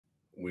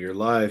We're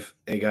live.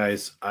 Hey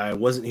guys, I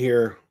wasn't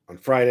here on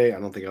Friday. I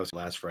don't think I was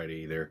last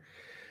Friday either.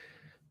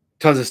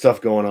 Tons of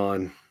stuff going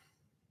on.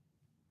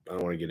 I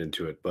don't want to get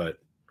into it, but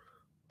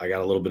I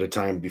got a little bit of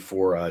time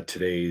before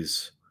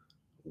today's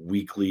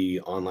weekly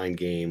online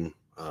game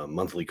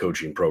monthly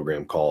coaching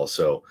program call.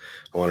 So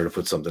I wanted to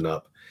put something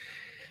up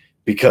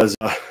because,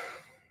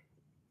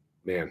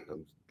 man,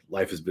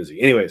 life is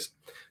busy. Anyways,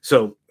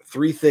 so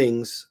three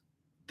things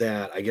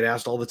that I get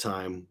asked all the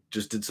time.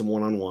 Just did some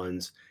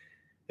one-on-ones.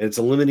 It's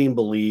a limiting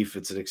belief.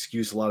 It's an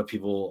excuse a lot of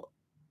people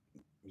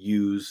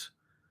use,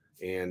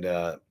 and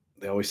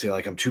they always say,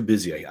 like, I'm too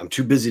busy. I'm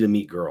too busy to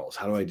meet girls.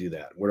 How do I do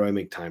that? Where do I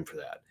make time for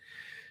that?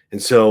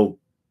 And so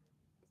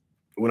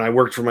when I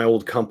worked for my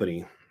old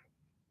company,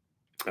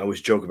 I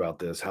always joke about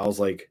this. What's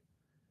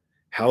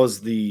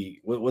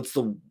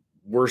the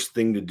worst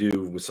thing to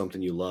do with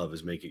something you love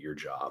is make it your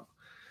job.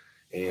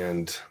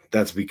 And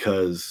that's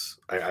because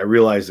I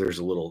realize there's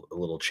a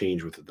little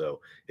change with it,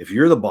 though. If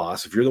you're the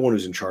boss, if you're the one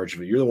who's in charge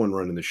of it, you're the one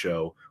running the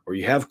show, or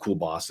you have cool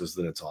bosses,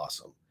 then it's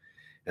awesome.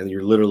 And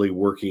you're literally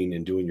working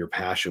and doing your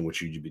passion,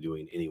 which you'd be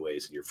doing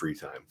anyways in your free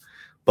time.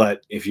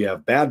 But if you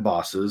have bad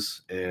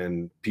bosses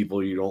and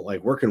people you don't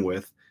like working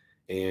with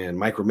and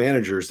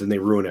micromanagers, then they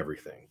ruin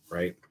everything,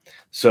 right?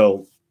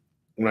 So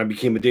when I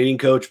became a dating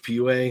coach,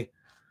 PUA,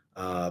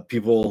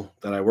 people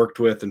that I worked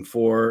with and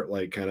for,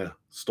 like, kind of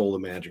stole the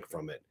magic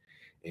from it.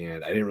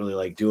 And I didn't really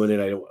like doing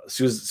it. As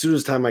soon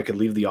as time I could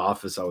leave the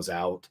office, I was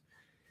out.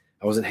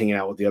 I wasn't hanging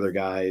out with the other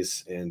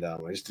guys, and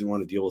I just didn't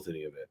want to deal with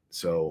any of it.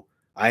 So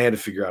I had to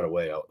figure out a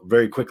way.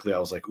 Very quickly, I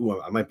was like,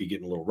 "Ooh, I might be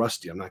getting a little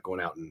rusty. I'm not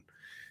going out and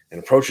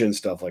approaching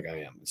stuff like I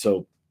am."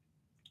 So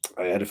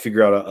I had to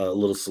figure out a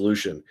little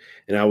solution.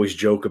 And I always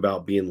joke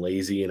about being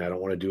lazy, and I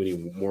don't want to do any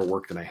more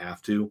work than I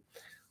have to.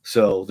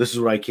 So this is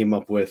what I came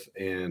up with,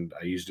 and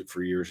I used it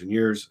for years and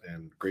years,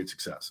 and great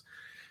success.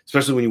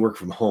 Especially when you work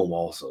from home.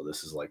 Also,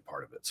 this is like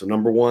part of it. So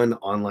number one,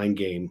 online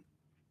game.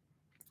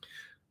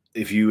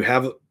 If you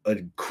have a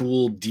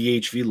cool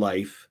DHV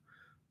life,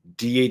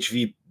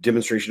 DHV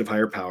demonstration of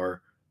higher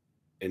power,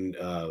 and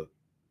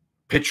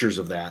pictures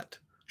of that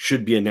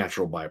should be a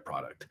natural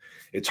byproduct.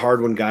 It's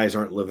hard when guys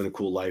aren't living a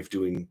cool life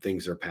doing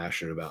things they're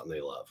passionate about and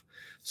they love.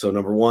 So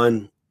number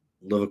one,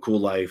 live a cool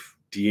life,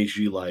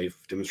 DHV life,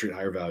 demonstrate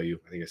higher value.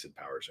 I think I said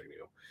power a second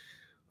ago.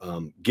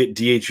 Get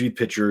DHV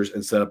pictures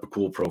and set up a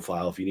cool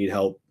profile. If you need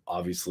help,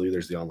 obviously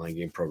there's the online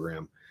game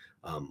program.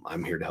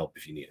 I'm here to help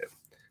if you need it.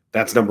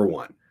 That's number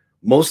one.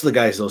 Most of the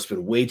guys, though,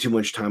 spend way too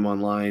much time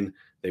online.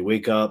 They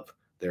wake up,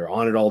 they're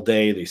on it all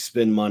day. They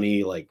spend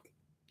money, like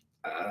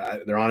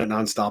they're on it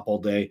nonstop all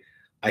day.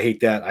 I hate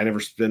that. I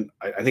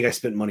think I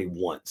spent money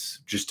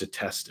once just to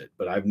test it,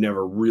 but I've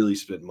never really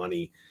spent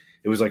money.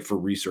 It was like for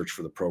research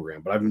for the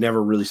program, but I've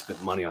never really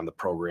spent money on the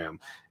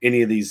program.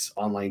 Any of these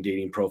online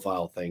dating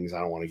profile things, I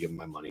don't want to give them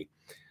my money.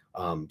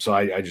 So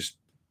I just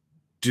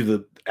do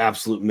the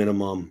absolute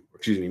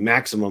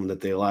maximum that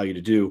they allow you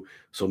to do.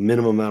 So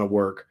minimum amount of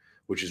work,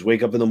 which is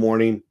wake up in the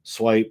morning,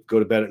 swipe, go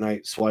to bed at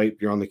night,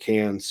 swipe, you're on the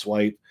can,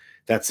 swipe.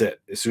 That's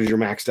it. As soon as you're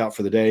maxed out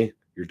for the day,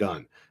 you're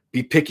done.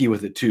 Be picky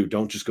with it too.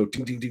 Don't just go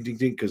ding, ding, ding, ding,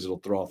 ding, because it'll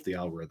throw off the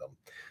algorithm.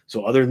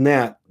 So other than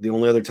that, the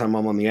only other time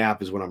I'm on the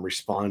app is when I'm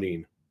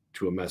responding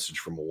to a message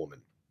from a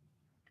woman.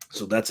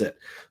 So that's it.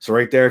 So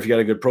right there, if you got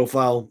a good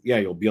profile, yeah,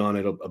 you'll be on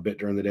it a bit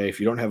during the day. If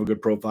you don't have a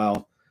good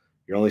profile,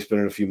 you're only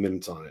spending a few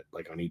minutes on it,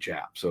 like on each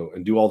app. So,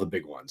 and do all the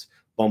big ones.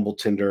 Bumble,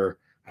 Tinder.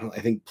 I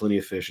think Plenty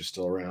of Fish is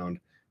still around.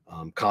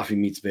 Coffee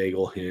Meets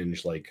Bagel,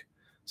 Hinge. Like,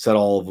 set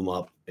all of them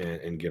up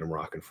and get them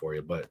rocking for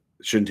you. But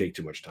it shouldn't take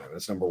too much time.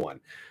 That's number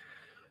one.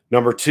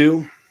 Number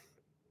two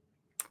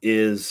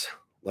is,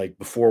 like,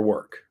 before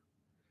work.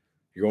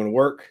 You're going to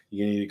work.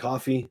 You're going to need a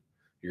coffee.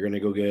 You're going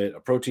to go get a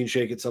protein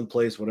shake at some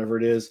place, whatever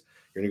it is.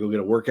 You're going to go get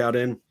a workout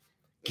in.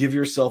 Give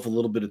yourself a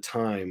little bit of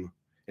time.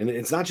 And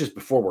it's not just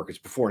before work. It's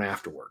before and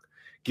after work.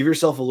 Give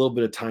yourself a little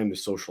bit of time to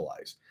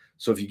socialize.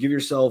 So if you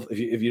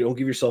don't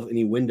give yourself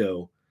any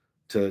window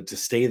to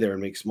stay there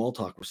and make small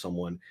talk with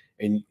someone,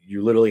 and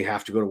you literally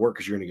have to go to work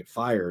because you're going to get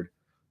fired,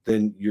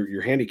 then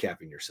you're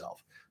handicapping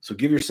yourself. So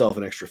give yourself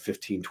an extra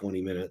 15,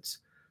 20 minutes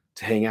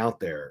to hang out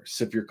there,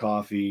 sip your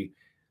coffee,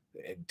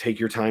 take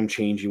your time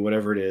changing,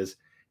 whatever it is,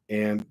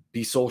 and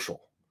be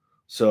social.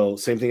 So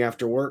same thing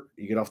after work.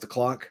 You get off the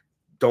clock.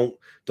 Don't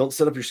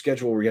set up your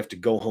schedule where you have to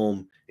go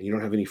home and you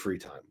don't have any free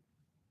time.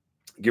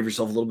 Give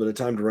yourself a little bit of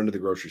time to run to the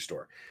grocery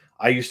store.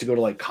 I used to go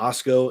to, like,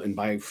 Costco and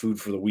buy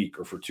food for the week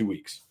or for 2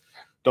 weeks.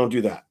 Don't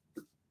do that.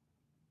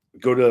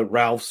 Go to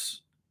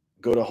Ralph's,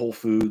 go to Whole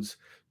Foods,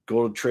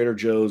 go to Trader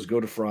Joe's, go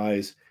to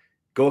Fry's,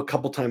 go a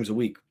couple times a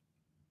week.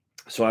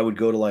 So I would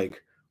go to,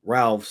 like,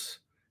 Ralph's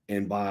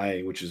and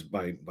buy, which is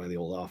by the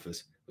old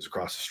office, it was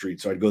across the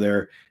street. So I'd go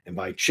there and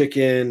buy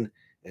chicken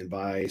and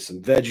buy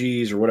some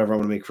veggies or whatever I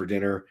want to make for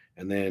dinner,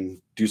 and then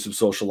do some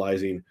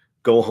socializing,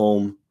 go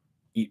home,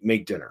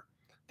 make dinner.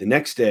 The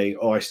next day,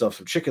 I still have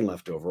some chicken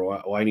left over.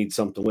 I need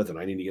something with it.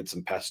 I need to get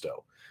some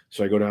pesto.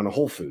 So I go down to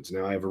Whole Foods.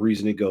 Now I have a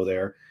reason to go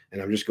there,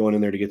 and I'm just going in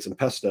there to get some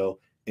pesto.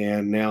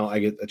 And now I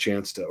get a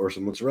chance to, or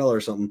some mozzarella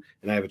or something,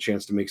 and I have a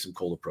chance to make some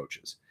cold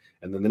approaches.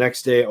 And then the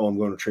next day, oh, I'm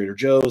going to Trader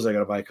Joe's. I got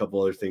to buy a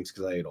couple other things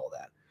because I ate all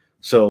that.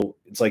 So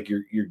it's like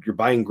you're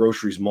buying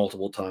groceries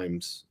multiple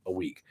times a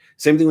week.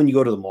 Same thing when you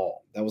go to the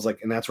mall. That was like,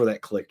 and that's where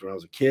that clicked. When I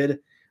was a kid,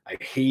 I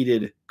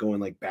hated going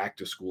like back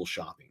to school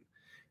shopping.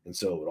 And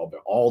so it would all be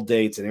all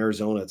day. It's in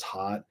Arizona. It's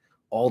hot.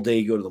 All day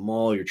you go to the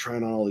mall. You're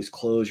trying on all these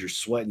clothes. You're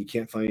sweating. You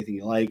can't find anything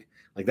you like.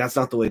 Like, that's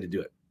not the way to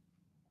do it.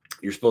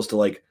 You're supposed to,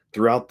 like,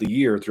 throughout the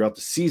year, throughout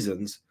the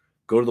seasons,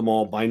 go to the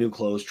mall, buy new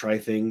clothes, try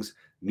things,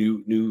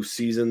 new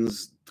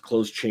seasons, the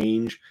clothes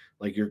change.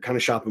 Like, you're kind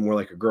of shopping more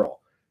like a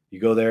girl.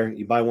 You go there,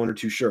 you buy 1 or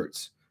 2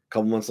 shirts. A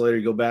couple months later,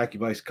 you go back, you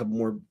buy a couple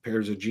more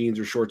pairs of jeans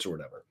or shorts or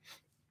whatever.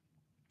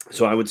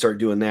 So I would start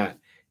doing that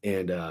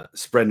and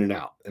spreading it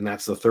out. And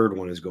that's the third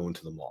one, is going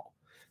to the mall.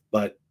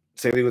 But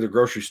same thing with the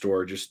grocery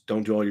store. Just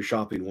don't do all your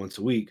shopping once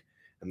a week,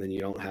 and then you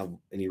don't have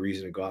any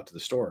reason to go out to the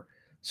store.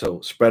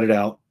 So spread it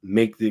out,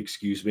 make the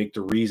excuse, make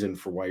the reason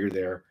for why you're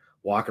there.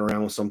 Walk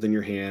around with something in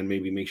your hand,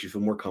 maybe makes you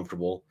feel more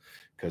comfortable,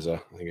 because I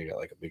think I got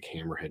like a big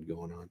hammerhead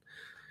going on.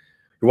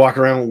 You walk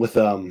around with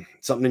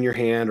something in your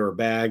hand or a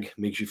bag,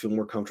 makes you feel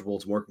more comfortable.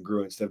 It's more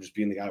congruent instead of just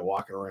being the guy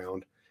walking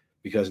around,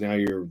 because now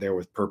you're there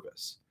with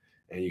purpose.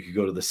 And you could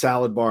go to the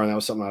salad bar, and that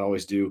was something I'd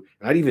always do.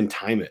 And I'd even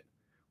time it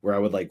where I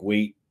would like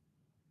wait.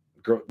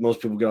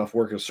 Most people get off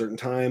work at a certain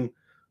time,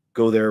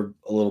 go there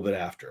a little bit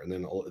after, and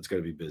then it's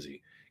going to be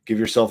busy. Give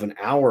yourself an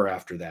hour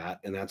after that,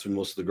 and that's when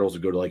most of the girls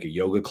would go to like a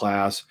yoga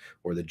class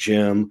or the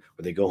gym,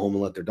 or they go home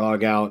and let their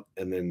dog out,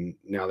 and then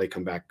now they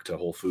come back to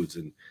Whole Foods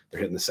and they're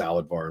hitting the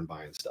salad bar and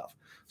buying stuff.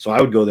 So I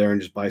would go there and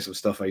just buy some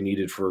stuff I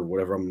needed for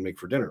whatever I'm going to make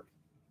for dinner,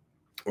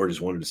 or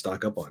just wanted to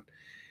stock up on.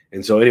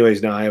 And so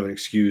anyways, now I have an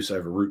excuse. I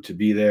have a route to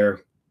be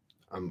there.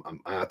 I'm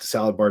at the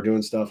salad bar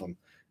doing stuff. I'm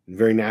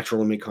very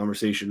natural to make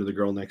conversation to the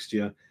girl next to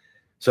you.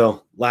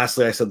 So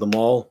lastly, I said the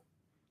mall.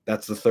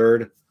 That's the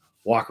third.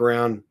 Walk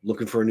around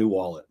looking for a new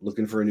wallet,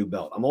 looking for a new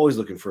belt. I'm always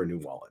looking for a new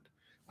wallet.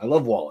 I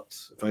love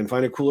wallets. If I can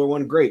find a cooler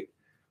one, great.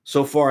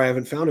 So far, I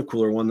haven't found a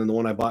cooler one than the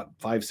one I bought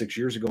 5-6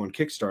 years ago on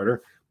Kickstarter,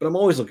 but I'm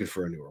always looking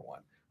for a newer one.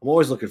 I'm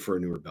always looking for a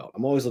newer belt.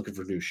 I'm always looking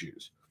for new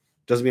shoes.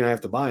 Doesn't mean I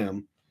have to buy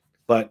them,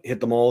 but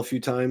hit the mall a few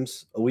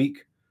times a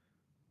week.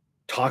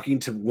 Talking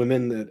to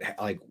women that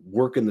like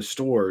work in the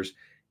stores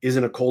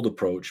isn't a cold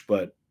approach,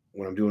 but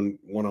when I'm doing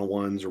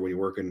one-on-ones, or when you're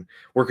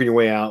working your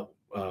way out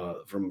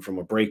from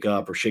a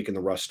breakup or shaking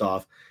the rust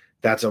off,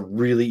 that's a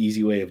really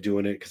easy way of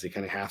doing it, because they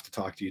kind of have to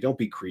talk to you. Don't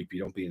be creepy,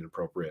 don't be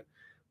inappropriate,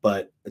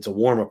 but it's a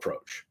warm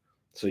approach.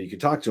 So you can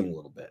talk to them a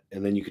little bit,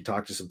 and then you can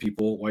talk to some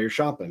people while you're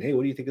shopping. Hey,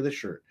 what do you think of this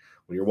shirt?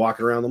 When you're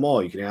walking around the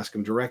mall, you can ask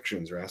them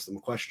directions or ask them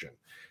a question.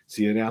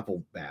 See an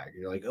Apple bag,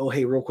 you're like, oh,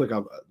 hey, real quick,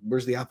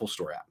 where's the Apple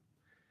store at?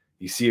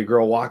 You see a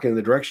girl walking in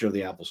the direction of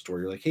the Apple store.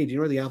 You're like, hey, do you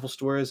know where the Apple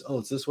store is? Oh,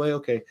 it's this way.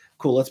 Okay,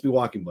 cool. Let's be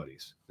walking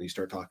buddies. And you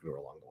start talking to her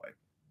along the way.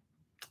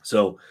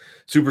 So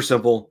super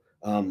simple.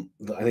 I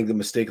think the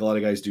mistake a lot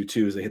of guys do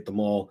too is they hit the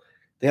mall.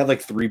 They have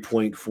like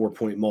 3-point,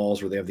 4-point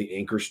malls where they have the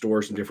anchor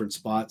stores in different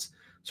spots.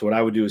 So what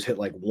I would do is hit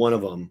like one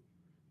of them,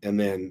 and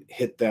then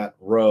hit that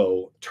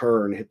row,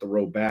 turn, hit the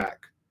row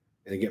back,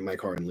 and then get in my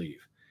car and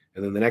leave.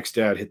 And then the next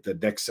day I'd hit the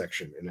next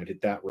section, and I'd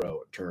hit that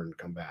row, turn,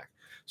 come back.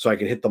 So I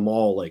can hit the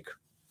mall like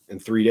in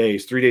 3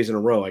 days. 3 days in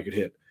a row, I could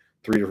hit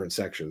 3 different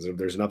sections. If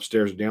there's an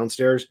upstairs and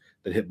downstairs,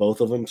 then hit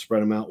both of them,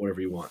 spread them out, whatever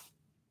you want.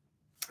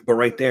 But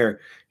right there,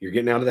 you're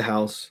getting out of the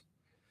house,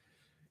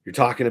 you're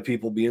talking to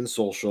people, being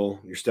social,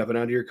 you're stepping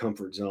out of your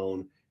comfort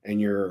zone,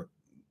 and you're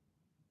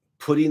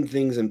putting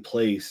things in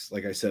place,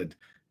 like I said,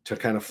 to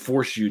kind of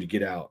force you to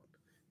get out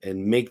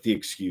and make the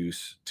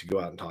excuse to go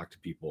out and talk to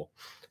people,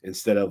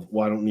 instead of,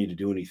 well, I don't need to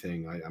do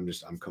anything.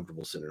 I'm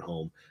comfortable sitting at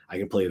home. I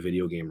can play a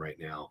video game right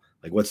now.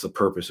 Like, what's the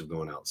purpose of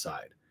going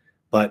outside?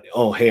 But,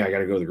 oh, hey, I got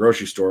to go to the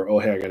grocery store. Oh,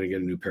 hey, I got to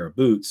get a new pair of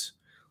boots.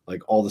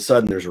 Like, all of a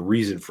sudden, there's a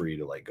reason for you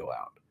to like go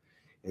out.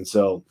 And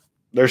so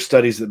there's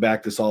studies that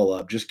back this all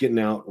up. Just getting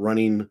out,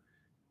 running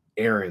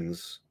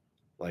errands,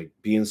 like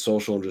being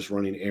social and just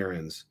running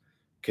errands,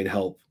 can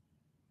help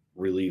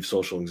relieve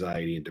social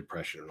anxiety and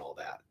depression and all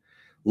that,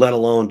 let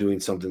alone doing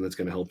something that's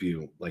going to help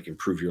you like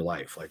improve your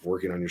life, like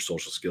working on your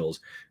social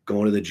skills,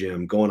 going to the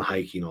gym, going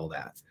hiking, all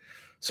that.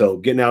 So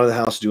getting out of the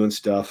house, doing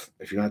stuff.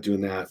 If you're not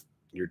doing that,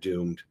 you're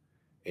doomed.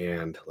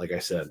 And like I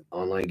said,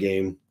 online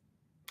game,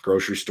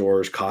 grocery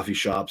stores, coffee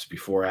shops,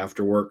 before,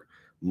 after work,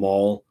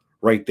 mall,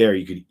 right there,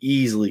 you could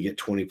easily get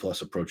 20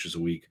 plus approaches a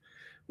week,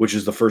 which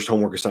is the first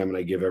homework assignment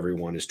I give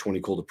everyone, is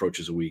 20 cold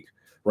approaches a week.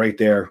 Right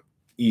there,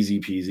 easy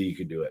peasy, you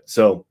could do it.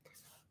 So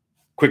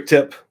quick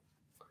tip,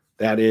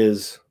 that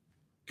is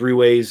 3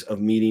 ways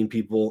of meeting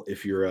people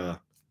if you're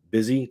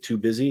busy, too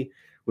busy,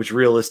 which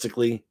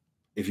realistically,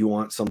 if you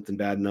want something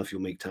bad enough,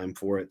 you'll make time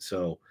for it.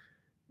 So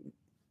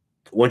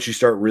once you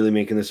start really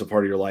making this a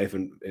part of your life,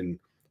 and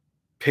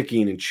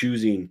picking and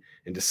choosing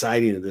and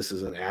deciding that this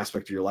is an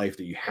aspect of your life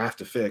that you have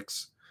to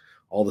fix,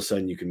 all of a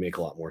sudden you can make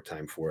a lot more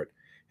time for it.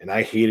 And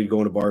I hated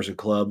going to bars and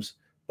clubs,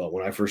 but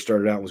when I first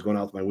started out and was going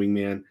out with my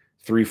wingman,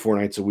 3-4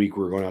 nights a week,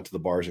 we were going out to the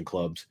bars and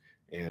clubs,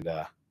 and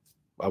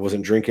I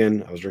wasn't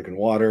drinking. I was drinking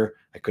water.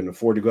 I couldn't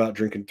afford to go out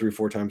drinking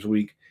 3-4 times a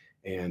week.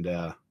 And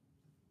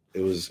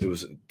it was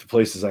to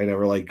places I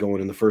never liked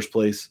going in the first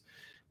place,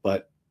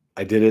 but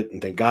I did it,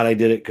 and thank God I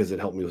did it because it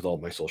helped me with all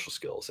my social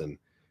skills. And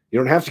you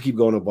don't have to keep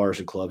going to bars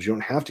and clubs. You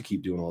don't have to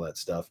keep doing all that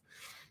stuff,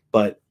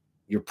 but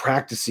you're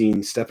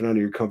practicing stepping out of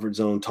your comfort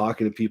zone,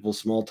 talking to people,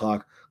 small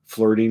talk,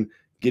 flirting,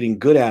 getting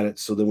good at it,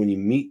 so that when you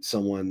meet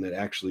someone that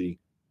actually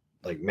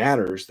like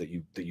matters, that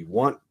you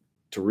want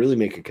to really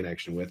make a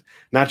connection with,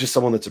 not just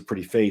someone that's a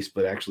pretty face,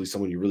 but actually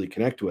someone you really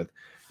connect with.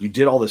 You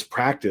did all this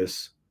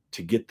practice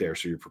to get there,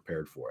 so you're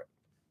prepared for it.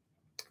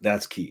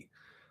 That's key.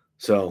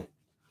 So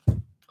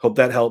hope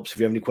that helps. If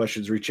you have any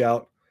questions, reach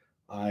out.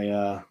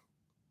 I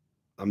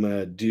I'm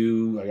gonna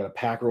I gotta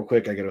pack real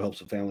quick. I gotta help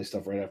some family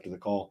stuff right after the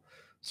call.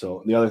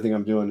 So the other thing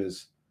I'm doing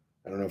is,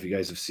 I don't know if you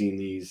guys have seen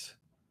these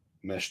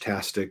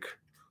Mesh-tastic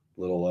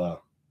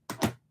little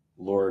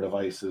lure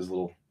devices,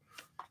 little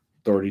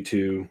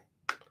 32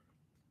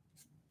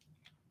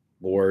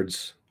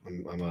 boards.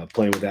 I'm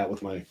playing with that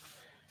with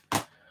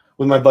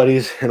my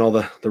buddies and all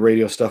the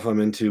radio stuff I'm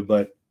into,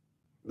 but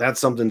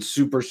that's something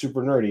super,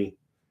 super nerdy.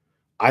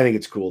 I think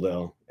it's cool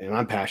though, and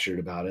I'm passionate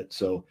about it.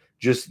 So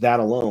just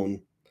that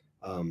alone,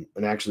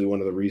 and actually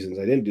one of the reasons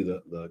I didn't do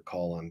the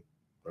call on,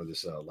 or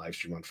this live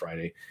stream on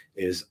Friday,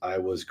 is I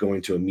was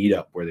going to a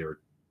meetup where they were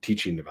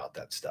teaching about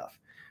that stuff.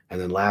 And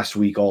then last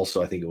week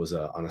also, I think it was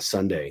on a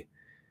Sunday,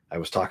 I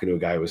was talking to a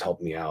guy who was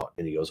helping me out,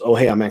 and he goes, "Oh,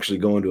 hey, I'm actually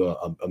going to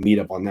a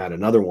meetup on that,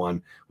 another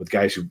one with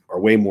guys who are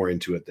way more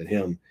into it than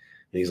him." And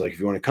he's like, "If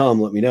you want to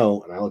come, let me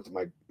know." And I looked at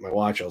my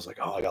watch. I was like,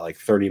 "Oh, I got like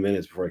 30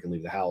 minutes before I can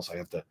leave the house. I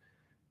have to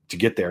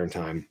get there in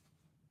time."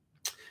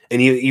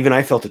 And even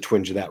I felt a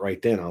twinge of that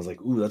right then. I was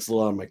like, "Ooh, that's a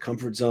little out of my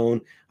comfort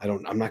zone.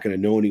 I'm not going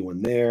to know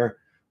anyone there.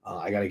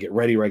 I got to get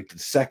ready right to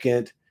the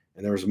second."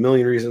 And there was a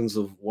million reasons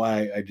of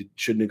why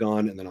shouldn't have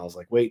gone. And then I was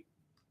like, "Wait,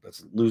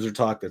 that's loser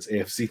talk. That's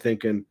AFC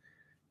thinking."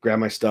 Grabbed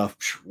my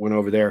stuff, went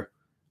over there,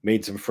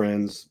 made some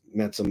friends,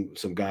 met some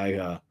guy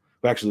who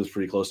actually lives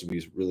pretty close to me.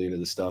 He's really into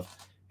this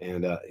stuff,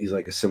 and he's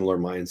like a similar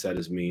mindset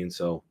as me. And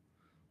so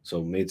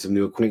made some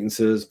new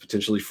acquaintances,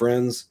 potentially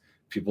friends,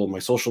 people in my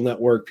social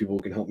network, people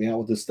who can help me out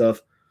with this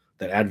stuff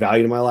that add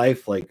value to my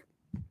life. Like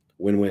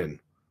win-win.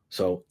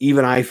 So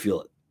even I feel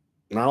it,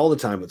 not all the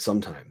time, but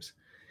sometimes.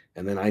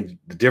 And then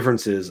the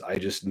difference is I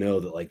just know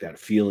that like that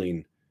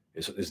feeling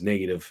is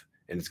negative,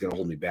 and it's going to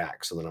hold me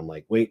back. So then I'm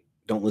like, wait.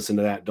 Don't listen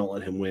to that. Don't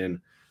let him win.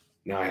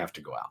 Now I have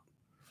to go out.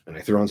 And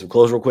I threw on some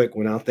clothes real quick,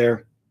 went out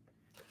there.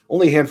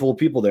 Only a handful of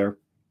people there.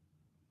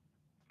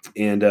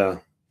 And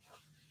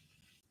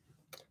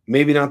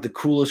maybe not the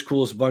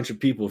coolest bunch of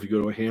people if you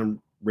go to a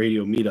ham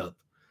radio meetup. A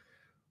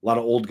lot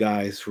of old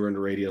guys who are into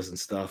radios and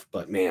stuff,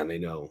 but man, they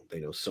know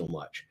so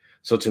much.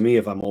 So to me,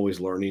 if I'm always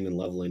learning and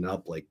leveling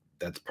up, like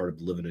that's part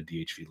of living a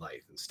DHV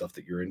life, and stuff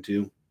that you're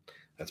into,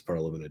 that's part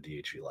of living a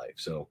DHV life.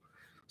 So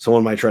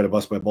someone might try to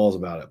bust my balls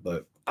about it,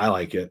 but I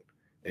like it.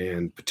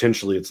 And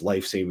potentially it's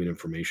life-saving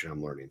information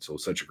I'm learning. So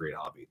it's such a great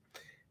hobby.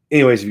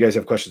 Anyways, if you guys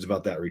have questions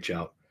about that, reach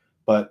out.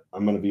 But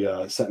I'm going to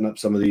be setting up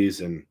some of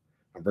these, and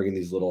I'm bringing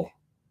these little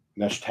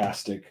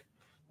Mesh-tastic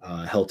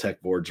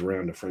Helltech boards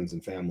around to friends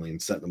and family and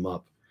setting them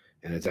up.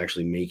 And it's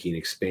actually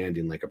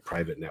expanding like a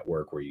private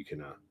network where you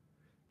can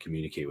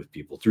communicate with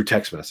people through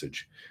text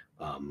message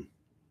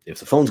if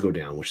the phones go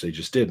down, which they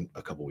just did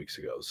a couple weeks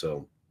ago.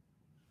 So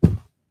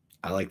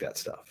I like that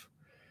stuff.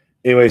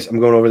 Anyways, I'm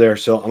going over there.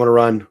 So I'm going to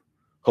run.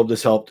 Hope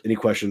this helped. Any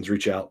questions,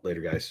 reach out later,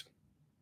 guys.